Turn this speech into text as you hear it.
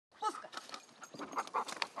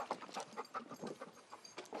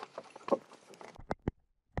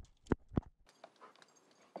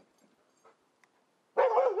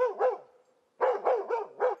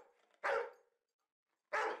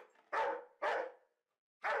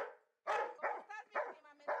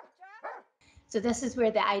So this is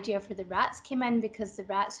where the idea for the rats came in, because the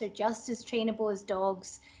rats are just as trainable as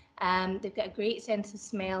dogs. They've got a great sense of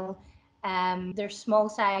smell. Their small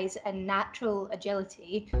size and natural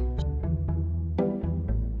agility.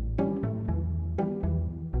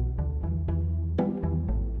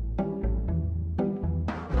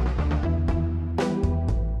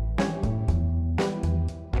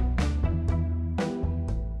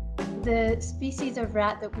 The species of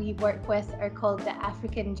rat that we work with are called the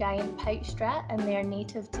African giant pouched rat, and they are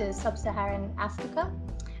native to sub-Saharan Africa.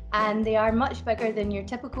 And they are much bigger than your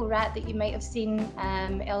typical rat that you might have seen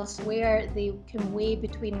elsewhere. They can weigh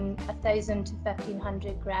between 1,000 to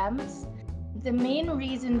 1,500 grams. The main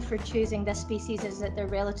reason for choosing this species is that they're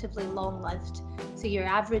relatively long-lived. So your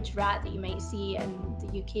average rat that you might see in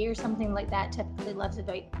the UK or something like that typically lives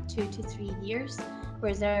about 2 to 3 years,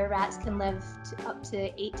 whereas our rats can live up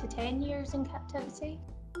to 8 to 10 years in captivity.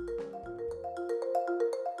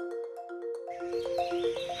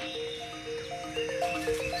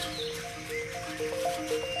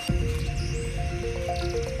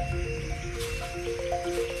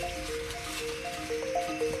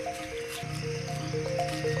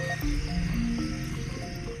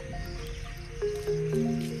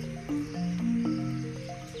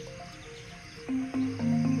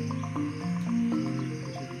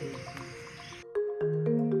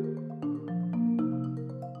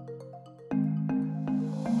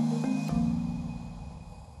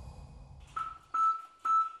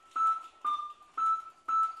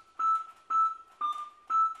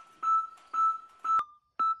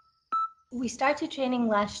 We started training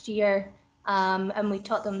last year, and we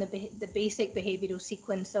taught them the basic behavioural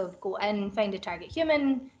sequence of go in, find a target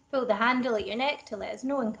human, pull the handle at your neck to let us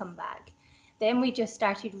know and come back. Then we just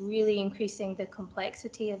started really increasing the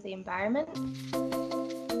complexity of the environment.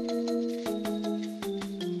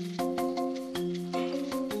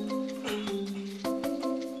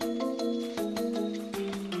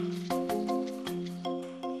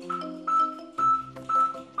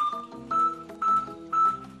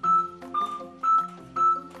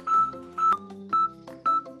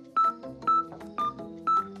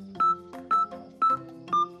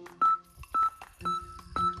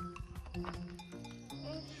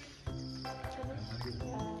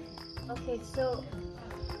 Okay, so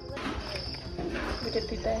would it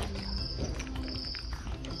be best?